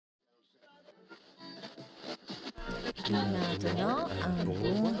Maintenant, un bon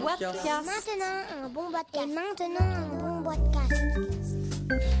Boitecast. Maintenant, un bon Boitecast. Et maintenant, un bon Boitecast.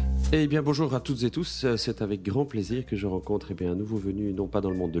 Eh bien, bonjour à toutes et tous. C'est avec grand plaisir que je rencontre un nouveau venu, non pas dans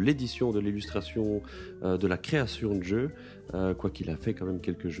le monde de l'édition, de l'illustration, de la création de jeux, quoiqu'il a fait quand même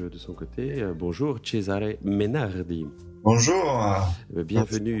quelques jeux de son côté. Bonjour, Cesare Mainardi. Bonjour.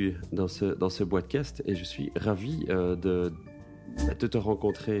 Bienvenue dans ce Boitecast et je suis ravi de te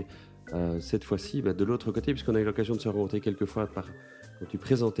rencontrer cette fois-ci de l'autre côté, puisqu'on a eu l'occasion de se rencontrer quelques fois quand tu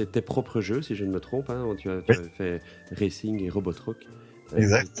présentais tes propres jeux, si je ne me trompe. Tu avais fait Racing et Robotrock.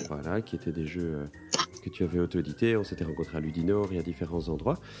 Exact. Qui étaient des jeux que tu avais auto-édités. On s'était rencontrés à Ludinor et à différents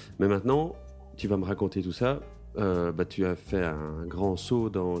endroits. Mais maintenant, tu vas me raconter tout ça. Tu as fait un grand saut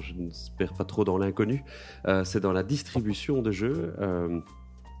dans, je n'espère pas trop dans l'inconnu. C'est dans la distribution de jeux,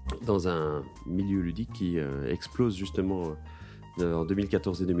 dans un milieu ludique qui explose justement. En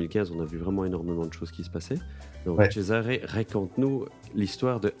 2014 et 2015, on a vu vraiment énormément de choses qui se passaient. Donc, Cesare, raconte-nous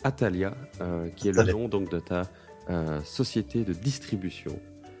l'histoire de Atalia, qui est le nom donc de ta société de distribution.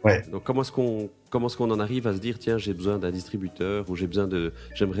 Ouais. Donc comment est-ce qu'on en arrive à se dire tiens, j'ai besoin d'un distributeur ou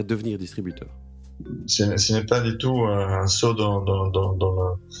j'aimerais devenir distributeur? Ce n'est pas du tout un saut dans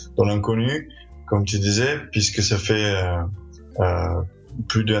l'inconnu, comme tu disais, puisque ça fait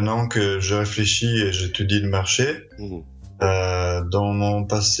plus d'un an que je réfléchis et j'étudie le marché. Dans mon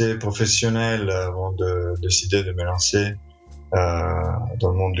passé professionnel, avant de décider de me lancer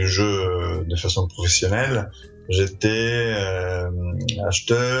dans le monde du jeu de façon professionnelle, j'étais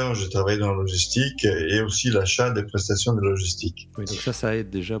acheteur, j'ai travaillé dans la logistique et aussi l'achat des prestations de logistique. Oui, donc ça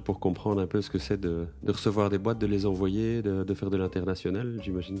aide déjà pour comprendre un peu ce que c'est de recevoir des boîtes, de les envoyer, de faire de l'international.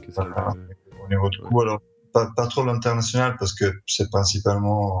 J'imagine que ça au niveau de coût, alors pas trop l'international parce que c'est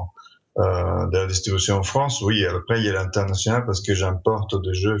principalement de la distribution en France. Oui, après il y a l'international parce que j'importe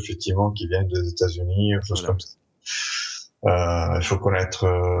des jeux effectivement qui viennent des États-Unis, choses comme ça. Il faut connaître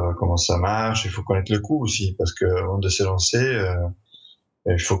comment ça marche, il faut connaître le coût aussi, parce que avant de se lancer,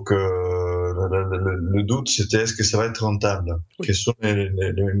 il faut que le doute c'était est-ce que ça va être rentable, quels sont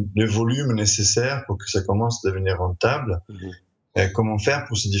les volumes nécessaires pour que ça commence à devenir rentable, et comment faire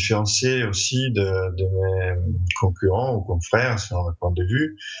pour se différencier aussi de mes concurrents ou confrères selon le point de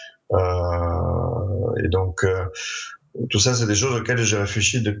vue. Et donc tout ça c'est des choses auxquelles j'ai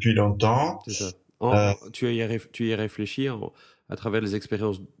réfléchi depuis longtemps. C'est ça. Tu y as réfléchi à travers les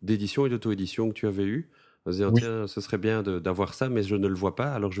expériences d'édition et d'auto-édition que tu avais eues, en disant tiens, ce serait bien d'avoir ça, mais je ne le vois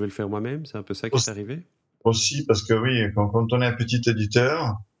pas, alors je vais le faire moi-même. C'est un peu ça qui t'est arrivé? Aussi, parce que oui, quand on est un petit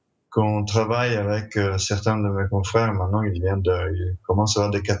éditeur, qu'on travaille avec certains de mes confrères, maintenant ils commencent à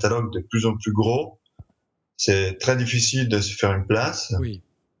avoir des catalogues de plus en plus gros. C'est très difficile de se faire une place. Oui.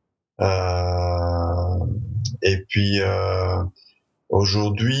 Et puis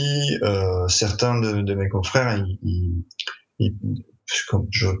aujourd'hui, certains de mes confrères,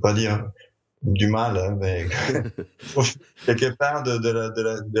 je veux pas dire du mal, mais quelque part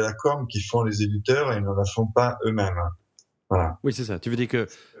de la com qui font les éditeurs et ils ne la font pas eux-mêmes. Voilà. Oui, c'est ça. Tu veux dire que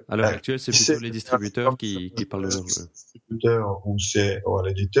à l'heure actuelle, c'est plutôt les distributeurs qui parlent de leur jeu. Distributeur ou à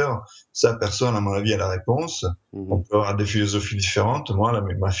l'éditeur, ça, personne, à mon avis, a la réponse. On peut avoir des philosophies différentes. Moi,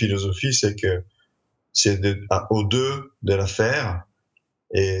 ma philosophie, c'est que c'est aux deux de la faire.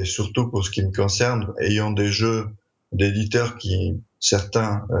 Et surtout pour ce qui me concerne, ayant des jeux d'éditeurs qui,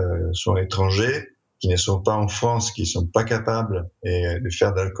 certains, sont étrangers, qui ne sont pas en France, qui sont pas capables de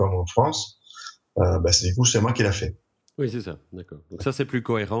faire de la com en France, du coup, c'est moi qui l'a fait. Oui, c'est ça, d'accord. Donc ça, c'est plus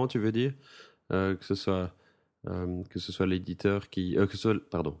cohérent, tu veux dire, que ce soit l'éditeur que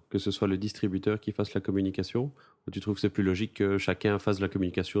ce soit le distributeur qui fasse la communication, ou tu trouves que c'est plus logique que chacun fasse la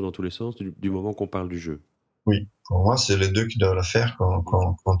communication dans tous les sens du moment qu'on parle du jeu? Oui, pour moi, c'est les deux qui doivent la faire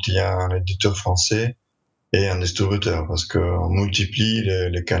quand il y a un éditeur français et un distributeur, parce qu'on multiplie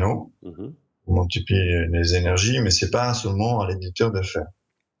les canaux, on multiplie les énergies, mais c'est pas seulement à l'éditeur de le faire.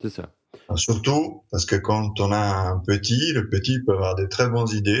 C'est ça. Surtout parce que quand on a le petit peut avoir des très bonnes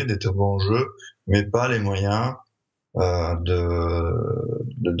idées, des très bons jeux, mais pas les moyens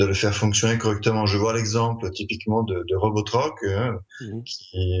de le faire fonctionner correctement. Je vois l'exemple typiquement de Robotrock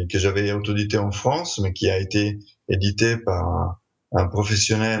que j'avais auto-édité en France, mais qui a été édité par un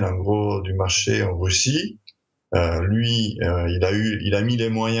professionnel, en gros, du marché en Russie. Lui, il a eu les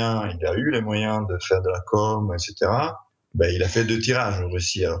moyens de faire de la com, etc. Il a fait 2 tirages en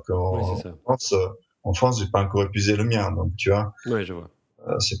Russie, alors qu'en France, j'ai pas encore épuisé le mien, donc tu vois. Ouais, je vois.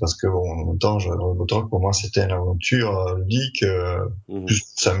 C'est parce que en même temps, Robotrock pour moi c'était une aventure ludique, plus pour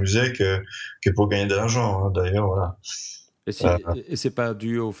s'amuser que pour gagner de l'argent. D'ailleurs, voilà. Et c'est pas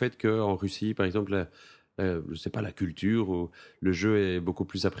dû au fait qu'en Russie, par exemple, je sais pas, la culture ou le jeu est beaucoup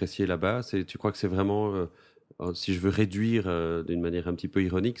plus apprécié là-bas. Tu crois que c'est vraiment si je veux réduire d'une manière un petit peu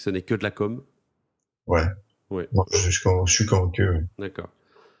ironique, ce n'est que de la com. Ouais. Moi, je suis convaincu. Oui. D'accord.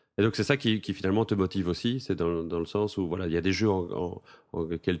 Et donc c'est ça qui finalement te motive aussi, c'est dans le sens où voilà, il y a des jeux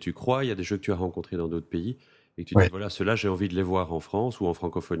auxquels tu crois, il y a des jeux que tu as rencontrés dans d'autres pays, et que tu dis voilà, ceux-là j'ai envie de les voir en France ou en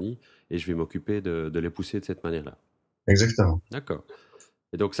francophonie, et je vais m'occuper de les pousser de cette manière-là. Exactement. D'accord.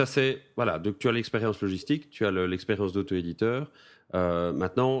 Et donc ça c'est, voilà, donc tu as l'expérience logistique, tu as l'expérience d'auto-éditeur.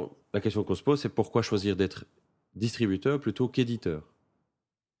 Maintenant, la question qu'on se pose, c'est pourquoi choisir d'être distributeur plutôt qu'éditeur?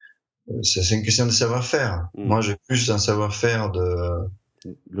 C'est une question de savoir-faire. Moi, j'ai plus un savoir-faire de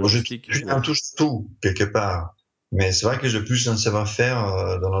logistique. Je touche tout quelque part, mais c'est vrai que j'ai plus un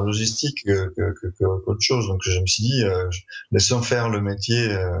savoir-faire dans la logistique qu'autre chose. Donc je me suis dit, laissons faire le métier,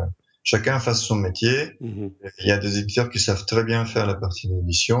 chacun fasse son métier. Il y a des éditeurs qui savent très bien faire la partie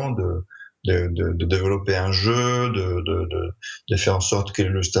d'édition, de développer un jeu, de faire en sorte que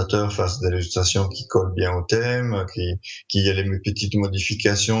l'illustrateur fasse des illustrations qui collent bien au thème, qu'il y ait les petites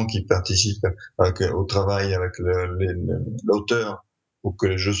modifications qui participent au travail avec l'auteur pour que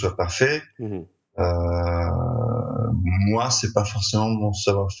le jeu soit parfait. Moi, c'est pas forcément mon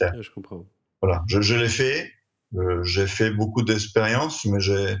savoir-faire. Je comprends. Voilà, je l'ai fait. J'ai fait beaucoup d'expériences, mais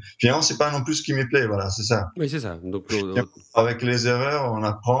finalement, c'est pas non plus ce qui me plaît. Voilà, c'est ça. Oui, c'est ça. Donc, avec les erreurs, on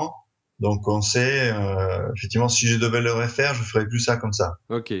apprend. Donc, on sait, effectivement, si je devais le refaire, je ferais plus ça comme ça.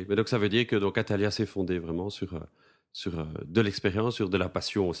 Ok, mais donc ça veut dire que donc Atalia s'est fondé vraiment sur de l'expérience, sur de la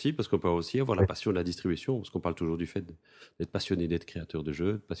passion aussi, parce qu'on peut aussi avoir la passion de la distribution, parce qu'on parle toujours du fait d'être passionné d'être créateur de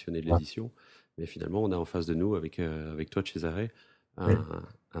jeux, passionné de l'édition, mais finalement on a en face de nous, avec toi Cesare, un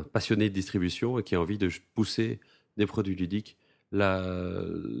passionné de distribution et qui a envie de pousser des produits ludiques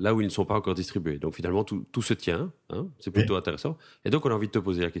là où ils ne sont pas encore distribués. Donc finalement tout se tient, hein, c'est plutôt intéressant. Et donc on a envie de te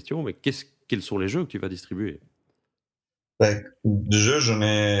poser la question, mais quels sont les jeux que tu vas distribuer? De jeux, j'en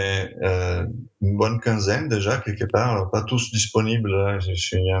ai une bonne quinzaine déjà, quelque part. Alors, pas tous disponibles. Là.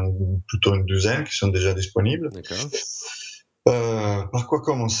 Il y a plutôt une douzaine qui sont déjà disponibles. D'accord. Par quoi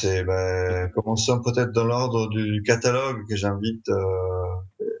commencer? Commençons peut-être dans l'ordre du catalogue que j'invite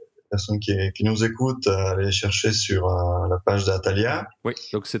les personnes qui nous écoutent à aller chercher sur la page d'Atalia. Oui,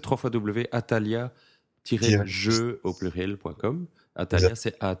 donc c'est www.atalia-jeux au pluriel.com. Atalia,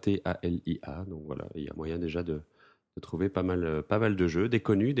 c'est A-T-A-L-I-A. Donc voilà, il y a moyen déjà de trouver pas mal de jeux, des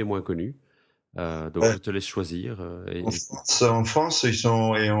connus, des moins connus. Donc je te laisse choisir. En France, ils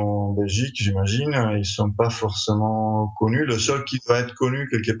sont, et en Belgique, j'imagine, ils sont pas forcément connus. Le seul qui doit être connu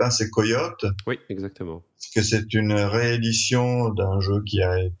quelque part, c'est Coyote. Oui, exactement. Parce que c'est une réédition d'un jeu qui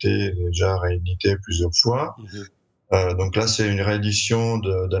a été déjà réédité plusieurs fois. Donc là, c'est une réédition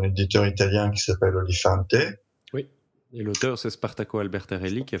d'un éditeur italien qui s'appelle Olifante. Oui. Et l'auteur, c'est Spartaco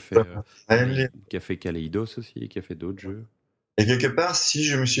Albertarelli qui a fait Kaleidos aussi, qui a fait d'autres jeux. Et quelque part, si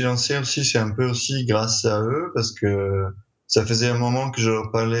je me suis lancé aussi, c'est un peu aussi grâce à eux, parce que ça faisait un moment que je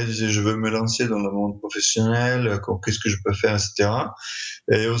leur parlais, je disais, je veux me lancer dans le monde professionnel, qu'est-ce que je peux faire, etc.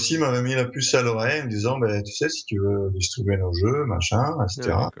 Et aussi, ils m'avaient mis la puce à l'oreille en me disant, tu sais, si tu veux distribuer nos jeux, machin,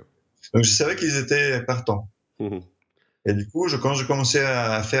 etc. Donc, je savais qu'ils étaient partants. Et du coup, quand je commençais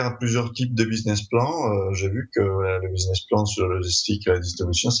à faire plusieurs types de business plans, j'ai vu que le business plan sur la logistique et la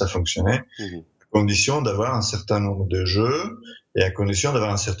distribution, ça fonctionnait. À condition d'avoir un certain nombre de jeux et à condition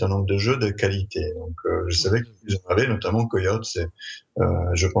d'avoir un certain nombre de jeux de qualité. Donc, je savais qu'ils en avaient, notamment Coyote. C'est,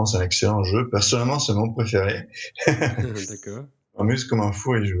 je pense, un excellent jeu. Personnellement, c'est mon préféré. D'accord. On m'amuse comme un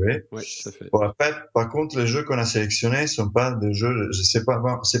fou à y jouer. Oui, tout à fait. Bon, après, par contre, les jeux qu'on a sélectionnés sont pas des jeux, c'est pas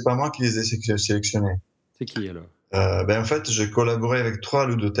moi qui les ai sélectionnés. C'est qui alors? En fait, j'ai collaboré avec 3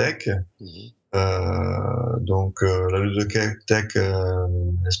 ludothèques. Donc, la ludothèque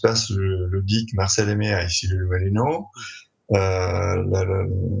Espace ludique Marcel et Mais à Issy-les-Moulineaux, la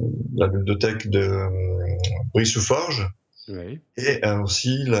ludothèque de Brie-sous-Forge, et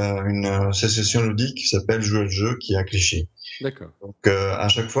aussi une association ludique qui s'appelle Jouer le jeu, qui est à Clichy. D'accord. Donc, à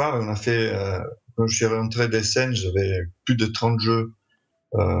chaque fois, on a fait, quand je suis rentré des scènes, j'avais plus de 30 jeux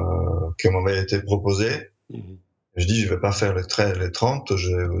qui m'avaient été proposés. Je dis, je vais pas faire les 30.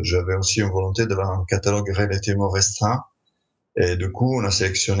 J'avais aussi une volonté d'avoir un catalogue relativement restreint. Et du coup, on a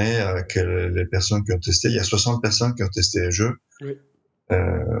sélectionné avec les personnes qui ont testé. Il y a 60 personnes qui ont testé les jeux. Oui.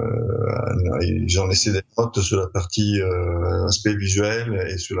 Ils ont laissé des notes sur la partie aspect visuel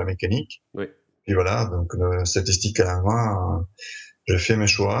et sur la mécanique. Oui. Puis voilà, donc statistique à la main, j'ai fait mes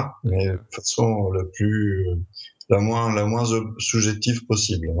choix, mais de façon la moins subjective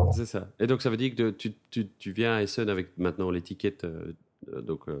possible. Voilà. C'est ça. Et donc ça veut dire que tu viens à Essen avec maintenant l'étiquette.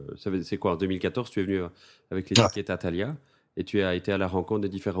 Donc c'est quoi, en 2014 tu es venu avec l'étiquette Atalia. et tu as été à la rencontre des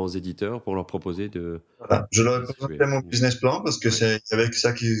différents éditeurs pour leur proposer de... Voilà. Je leur ai présenté mon business plan parce que il y avait que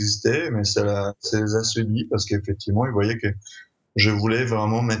ça qui existait, mais c'est les a suivis parce qu'effectivement, ils voyaient que je voulais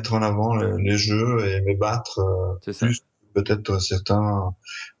vraiment mettre en avant les jeux et me battre plus peut-être certains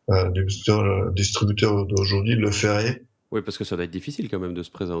distributeurs d'aujourd'hui le feraient. Oui, parce que ça doit être difficile quand même de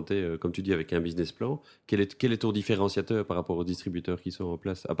se présenter, comme tu dis, avec un business plan. Quel est ton différenciateur par rapport aux distributeurs qui sont en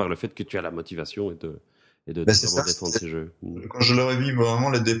place, à part le fait que tu as la motivation et de vraiment défendre ces jeux. Quand je leur ai dit vraiment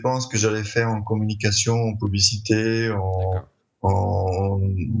les dépenses que j'allais faire en communication, en publicité, en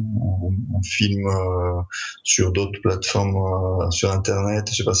film sur d'autres plateformes sur Internet.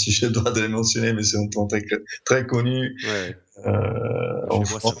 Je sais pas si j'ai le droit de les mentionner, mais c'est un temps très, très connu. Ouais. En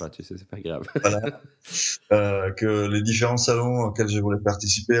France, ça va, tu sais, c'est pas grave. Voilà. Que les différents salons auxquels je voulais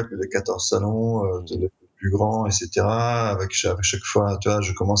participer, plus de 14 salons, les plus grands, etc. Avec chaque fois, tu vois,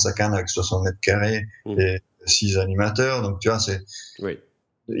 je commence à Cannes avec 60 mètres carrés et 6 animateurs. Donc, tu vois, oui.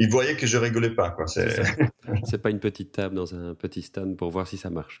 Ils voyaient que je rigolais pas, quoi. C'est pas une petite table dans un petit stand pour voir si ça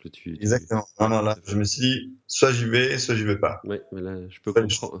marche. Exactement. Non, là, je me suis dit, soit j'y vais pas. Oui, mais là, je peux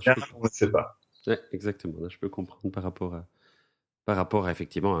comprendre. On ne fait pas. Ouais, exactement. Là, je peux comprendre par rapport à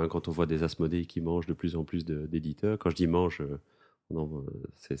effectivement, hein, quand on voit des Asmodee qui mangent de plus en plus d'éditeurs. Quand je dis mange,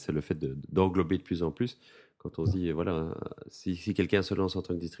 c'est le fait d'englober de plus en plus. Quand on se dit, voilà, si quelqu'un se lance en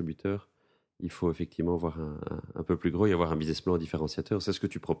tant que distributeur, il faut effectivement voir un peu plus gros et avoir un business plan différenciateur. C'est ce que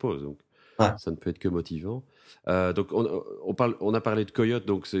tu proposes, donc ça ne peut être que motivant. Donc on a parlé de Coyote,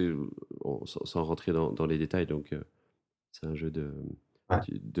 donc sans rentrer dans les détails, donc c'est un jeu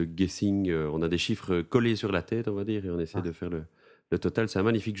de guessing. On a des chiffres collés sur la tête, on va dire, et on essaie de faire le total. C'est un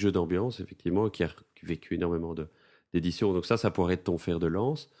magnifique jeu d'ambiance, effectivement, qui a vécu énormément d'éditions. Donc ça pourrait être ton fer de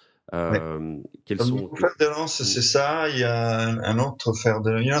lance. Quels sont fer de lance, c'est ça. Il y a un autre fer de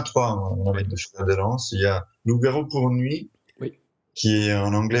lance. Il y en a trois, on avait de fer de lance. Il y a Loup-garou pour une nuit, qui est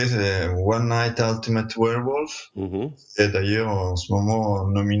en anglais c'est One Night Ultimate Werewolf. Et d'ailleurs en ce moment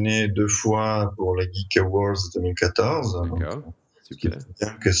nominé 2 fois pour les Geek Awards 2014. D'accord. Super.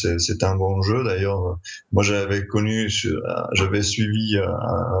 Bien que c'est un bon jeu. D'ailleurs, moi j'avais suivi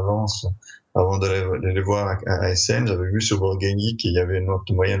à avance. Avant d'aller les voir à ASN, j'avais vu sur Board Game Geek qu'il y avait une note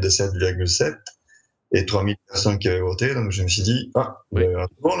moyenne de 7,7 et 3000 personnes qui avaient voté. Donc je me suis dit, il y a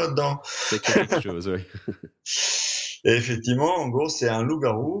bon là-dedans. C'est quelque chose, oui. Et effectivement, en gros, c'est un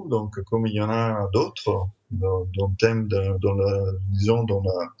loup-garou. Donc comme il y en a d'autres, dans le thème, dans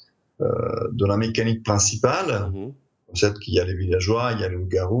la mécanique principale, c'est qu'il y a les villageois, il y a le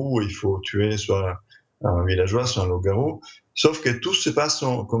loup-garou, il faut tuer soit un villageois, soit un loup-garou. Sauf que tout se passe,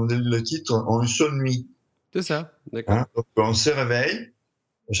 comme dit le titre, en une seule nuit. C'est ça, d'accord. Donc on se réveille,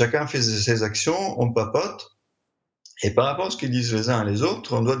 chacun fait ses actions, on papote, et par rapport à ce qu'ils disent les uns et les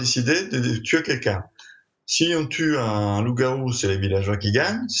autres, on doit décider de tuer quelqu'un. Si on tue un loup-garou, c'est les villageois qui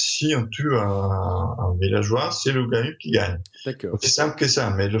gagnent. Si on tue un villageois, c'est le loup-garou qui gagne. D'accord. C'est simple que ça.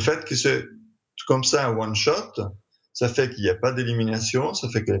 Mais le fait que c'est comme ça, un one-shot, ça fait qu'il n'y a pas d'élimination, ça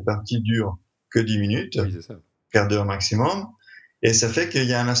fait que les parties durent que 10 minutes. Oui, c'est ça. Quart d'heure maximum, et ça fait qu'il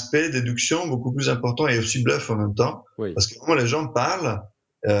y a un aspect déduction beaucoup plus important et aussi bluff en même temps, parce que vraiment les gens parlent,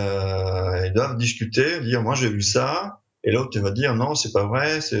 ils doivent discuter, dire moi j'ai vu ça, et l'autre il va dire non c'est pas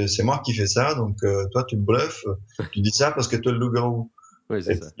vrai, c'est moi qui fais ça, donc toi tu me bluffes, tu dis ça parce que toi le loup-garou. Oui,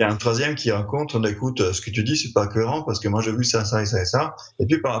 c'est ça. Il y a un troisième qui raconte, écoute ce que tu dis c'est pas cohérent parce que moi j'ai vu ça et ça, et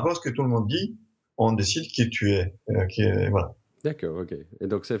puis par rapport à ce que tout le monde dit, on décide qui tu es, voilà. D'accord, ok. Et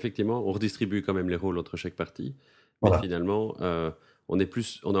donc, c'est effectivement, on redistribue quand même les rôles entre chaque partie, mais finalement, on est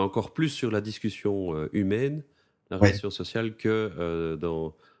encore plus sur la discussion humaine, la relation sociale, que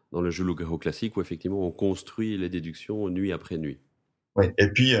dans le jeu loup-garou classique, où effectivement, on construit les déductions nuit après nuit. Oui, et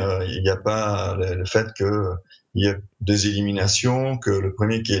puis, il n'y a pas le fait qu'il y a des éliminations, que le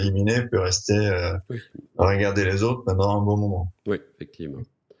premier qui est éliminé peut rester à regarder les autres pendant un bon moment. Oui, effectivement.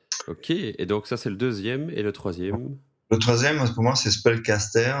 Ok, et donc ça, c'est le deuxième, et le troisième? Le troisième, pour moi, c'est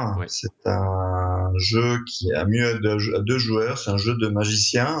Spellcaster. C'est un jeu qui a mieux à 2 joueurs. C'est un jeu de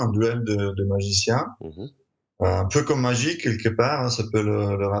magicien, un duel de magiciens. Un peu comme Magie, quelque part, ça peut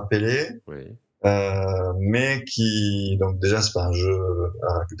le rappeler. Mais donc déjà, c'est pas un jeu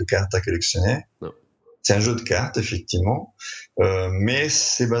de cartes à collectionner. Non. C'est un jeu de cartes, effectivement. Mais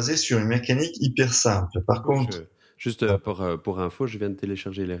c'est basé sur une mécanique hyper simple. Par contre... Juste pour info, je viens de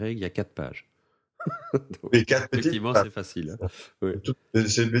télécharger les règles, il y a 4 pages. Donc, et 4 effectivement, petites, c'est facile. Hein. Oui.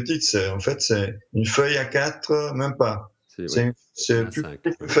 C'est petite, c'est une feuille à 4, même pas. C'est plus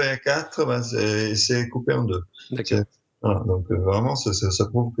petite qu'une feuille à 4, c'est coupé en 2. D'accord. Voilà, donc vraiment, ça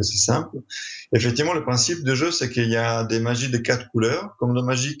prouve que c'est simple. Effectivement, le principe de jeu, c'est qu'il y a des magies de 4 couleurs, comme dans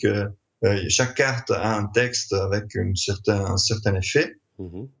Magic. chaque carte a un texte avec un certain effet.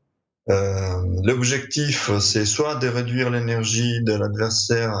 L'objectif, c'est soit de réduire l'énergie de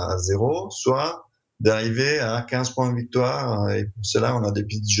l'adversaire à 0, soit d'arriver à 15 points de victoire. Et pour cela, on a des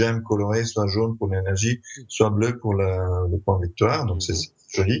petites gemmes colorées, soit jaune pour l'énergie, soit bleu pour le point de victoire. Donc, c'est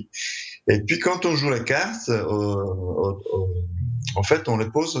joli. Et puis, quand on joue les cartes, en fait, on les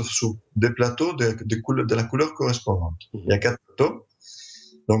pose sur des plateaux de la couleur correspondante. Il y a 4 plateaux.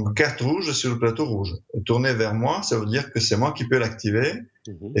 Donc, carte rouge sur le plateau rouge. Tourner vers moi, ça veut dire que c'est moi qui peux l'activer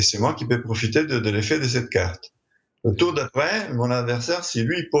et c'est moi qui peux profiter de l'effet de cette carte. Le tour d'après, mon adversaire, si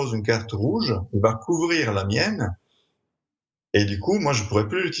lui pose une carte rouge, il va couvrir la mienne et du coup, moi, je pourrais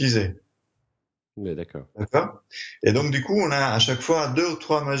plus l'utiliser. Mais d'accord. Et donc, du coup, on a à chaque fois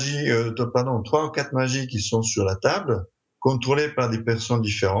 3 ou 4 magies qui sont sur la table, contrôlées par des personnes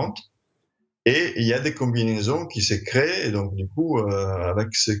différentes. Et il y a des combinaisons qui se créent, et donc du coup,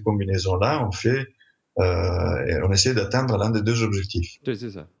 avec ces combinaisons-là, on essaie d'atteindre l'un des 2 objectifs. Oui,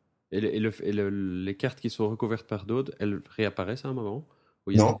 c'est ça. Et les cartes qui sont recouvertes par d'autres, elles réapparaissent à un moment?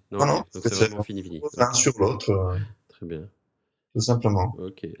 Non. Donc c'est vraiment fini. L'un sur l'autre. Très bien. Tout simplement.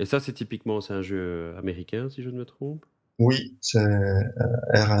 Ok. Et ça, c'est un jeu américain, si je ne me trompe? Oui, c'est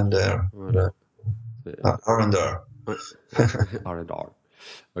R&R. Voilà. R&R. R&R.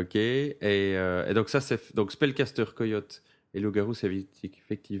 Ok, et donc ça, donc Spellcaster, Coyote et Loup-garou, c'est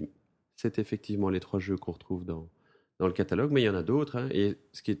effectivement les 3 jeux qu'on retrouve dans le catalogue, mais il y en a d'autres. Hein, et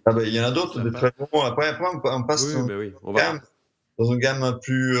il y en a d'autres, des très bons. Après, on passe dans une gamme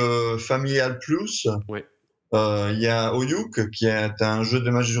plus familiale plus. Ouais. Il y a Oyuk, qui est un jeu de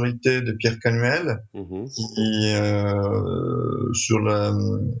majorité de Pierre Canuel, qui sur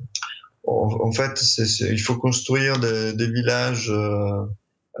le... En fait, il faut construire des villages.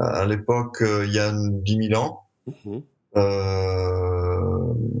 À l'époque, il y a 10 000 ans.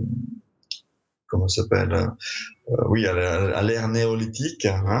 Comment ça s'appelle? Oui, à l'ère néolithique.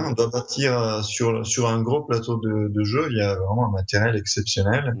 Hein, on doit bâtir sur un gros plateau de jeu. Il y a vraiment un matériel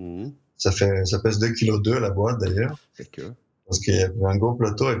exceptionnel. Ça pèse 2,2 kg la boîte d'ailleurs. D'accord. Parce qu'il y a un gros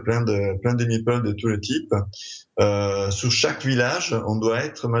plateau et plein de meeples de tous les types. Sur chaque village, on doit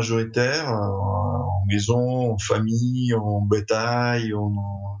être majoritaire en maison, en famille, en bétail,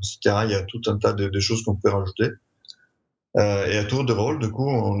 etc. Il y a tout un tas de choses qu'on peut rajouter. Et à tour de rôle, du coup,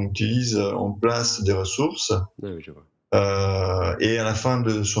 on place des ressources. Oui, je vois. Et à la fin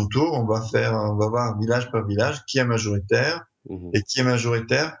de son tour, on va voir village par village qui est majoritaire. Et qui est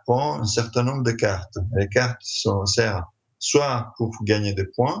majoritaire prend un certain nombre de cartes. Les cartes servent soit pour gagner des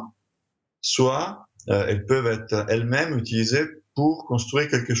points, soit elles peuvent être elles-mêmes utilisées pour construire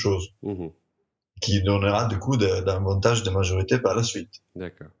quelque chose qui donnera du coup davantage de majorité par la suite.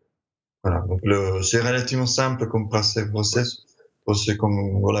 D'accord. Voilà. Donc c'est relativement simple comme process,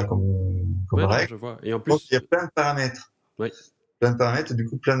 comme règle. Je vois. Et en plus, donc il y a plein de paramètres. Oui. Plein de paramètres et du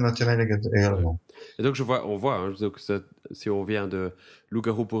coup plein de matériel également. Et donc on voit, hein, donc si on vient de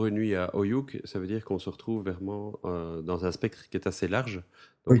Loup-garou pour une nuit à Oyuk, ça veut dire qu'on se retrouve vraiment dans un spectre qui est assez large.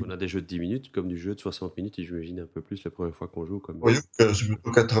 Donc on a des jeux de 10 minutes comme du jeu de 60 minutes et j'imagine un peu plus la première fois qu'on joue. Oyuk, c'est plutôt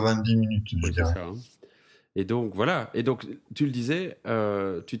 90 minutes, je dirais. C'est ça, hein. Et donc voilà, et donc tu le disais,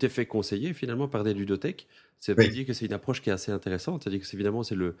 tu t'es fait conseiller finalement par des ludothèques. Ça veut dire que c'est une approche qui est assez intéressante, c'est-à-dire que évidemment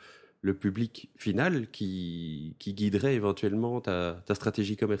c'est le public final qui guiderait éventuellement ta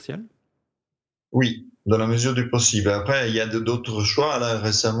stratégie commerciale. Oui, dans la mesure du possible. Après, il y a d'autres choix. Là,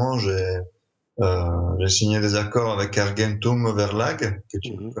 récemment, j'ai signé des accords avec Argentum Verlag, que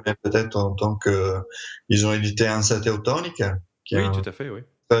tu connais peut-être en tant que... Ils ont édité un Société Autonique, qui est tout à fait, oui.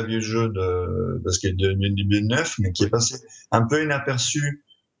 Très vieux jeu parce qu'il est de 2009, mais qui est passé un peu inaperçu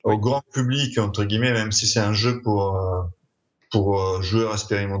au grand public, entre guillemets, même si c'est un jeu pour joueurs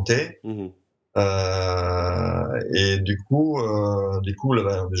expérimentés. Et du coup,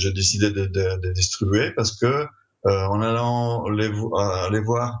 là, j'ai décidé de distribuer parce que en allant aller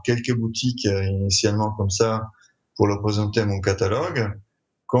voir quelques boutiques initialement comme ça pour leur présenter mon catalogue,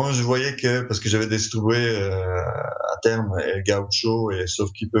 quand je voyais parce que j'avais distribué à terme Gaucho et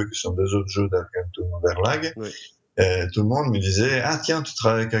Sauf qui peut, qui sont 2 autres jeux d'Argentum Verlag, tout le monde me disait tiens, tu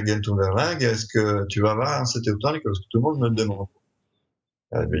travailles avec Argentum Verlag, est-ce que tu vas voir un Société Autonique, parce que tout le monde me le demande.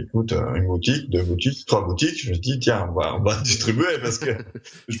 Écoute, une boutique, 2 boutiques, 3 boutiques, je me dis tiens, on va distribuer parce que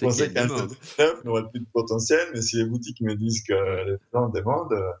je pensais qu'un neuf n'aurait plus de potentiel, mais si les boutiques me disent que les gens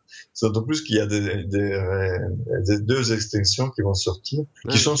demandent, c'est d'autant plus qu'il y a des 2 extensions qui vont sortir,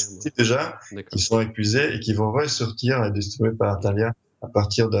 qui sont sorties déjà, qui sont épuisées et qui vont ressortir et distribuées par Atalia à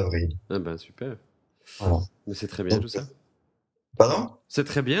partir d'avril. Ah ben super. Voilà. Mais c'est très bien tout ça. Pardon ? C'est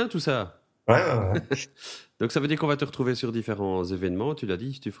très bien tout ça. Ouais. Donc ça veut dire qu'on va te retrouver sur différents événements, tu l'as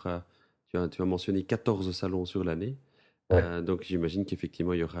dit, tu feras tu as mentionné 14 salons sur l'année. Ouais. Donc j'imagine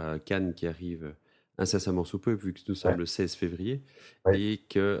qu'effectivement, il y aura Cannes qui arrive incessamment sous peu, vu que nous sommes le 16 février. Ouais. Et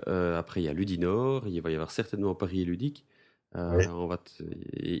qu'après, il y a Ludinor, il va y avoir certainement Paris et Ludique. Ouais. On va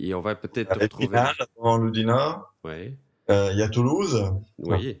peut-être te Avec retrouver. Pinal, avant Ludinor. Ouais. Il y a Toulouse.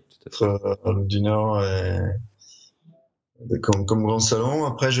 Oui, tout à fait. Ludinor comme grand salon.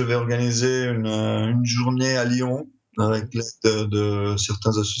 Après, je vais organiser une journée à Lyon avec l'aide de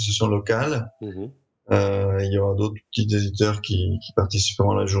certaines associations locales. Mhm. Il y aura d'autres petits éditeurs qui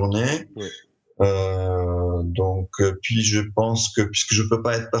participeront à la journée. Ouais. Puis je pense que puisque je peux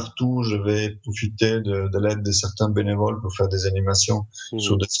pas être partout, je vais profiter de l'aide de certains bénévoles pour faire des animations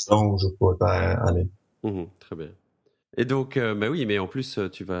sur des salons où je pourrais pas aller. Très bien. Et donc, oui, mais en plus,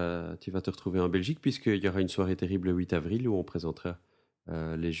 tu vas te retrouver en Belgique puisqu'il y aura une soirée terrible le 8 avril où on présentera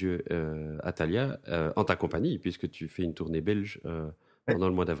les jeux Atalia en ta compagnie puisque tu fais une tournée belge pendant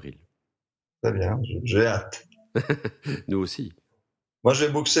le mois d'avril. Très bien, j'ai hâte. Nous aussi. Moi, j'ai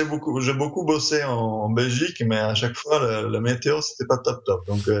beaucoup bossé en Belgique, mais à chaque fois, la météo, c'était pas top.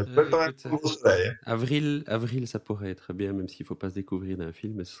 Donc, préparez un gros soleil. Avril, ça pourrait être bien, même s'il faut pas se découvrir d'un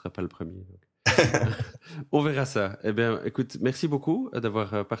film, mais ce sera pas le premier. Donc. On verra ça. Eh bien, écoute, merci beaucoup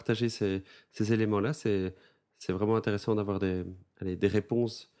d'avoir partagé ces éléments-là. C'est vraiment intéressant d'avoir des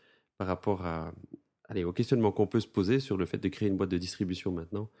réponses par rapport au questionnement qu'on peut se poser sur le fait de créer une boîte de distribution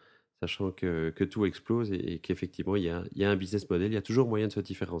maintenant, sachant que tout explose et qu'effectivement, il y a un business model, il y a toujours moyen de se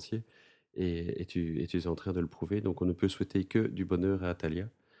différencier et tu es en train de le prouver. Donc, on ne peut souhaiter que du bonheur à Atalia.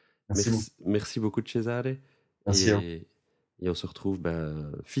 Merci beaucoup, Cesare. Merci. Et on se retrouve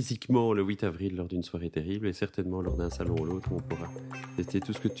physiquement le 8 avril lors d'une soirée terrible et certainement lors d'un salon ou l'autre où on pourra tester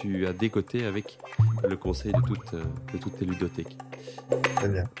tout ce que tu as décoté avec le conseil de toutes tes ludothèques. Très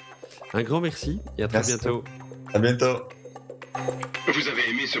bien. Un grand merci et à très bientôt. À bientôt. Vous avez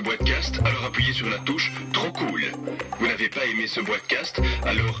aimé ce Boitecast? Alors appuyez sur la touche Trop cool. Vous n'avez pas aimé ce Boitecast?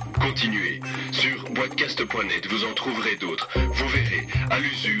 Alors continuez. Sur boitecast.net, vous en trouverez d'autres. Vous verrez, à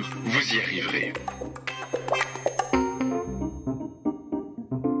l'usure, vous y arriverez.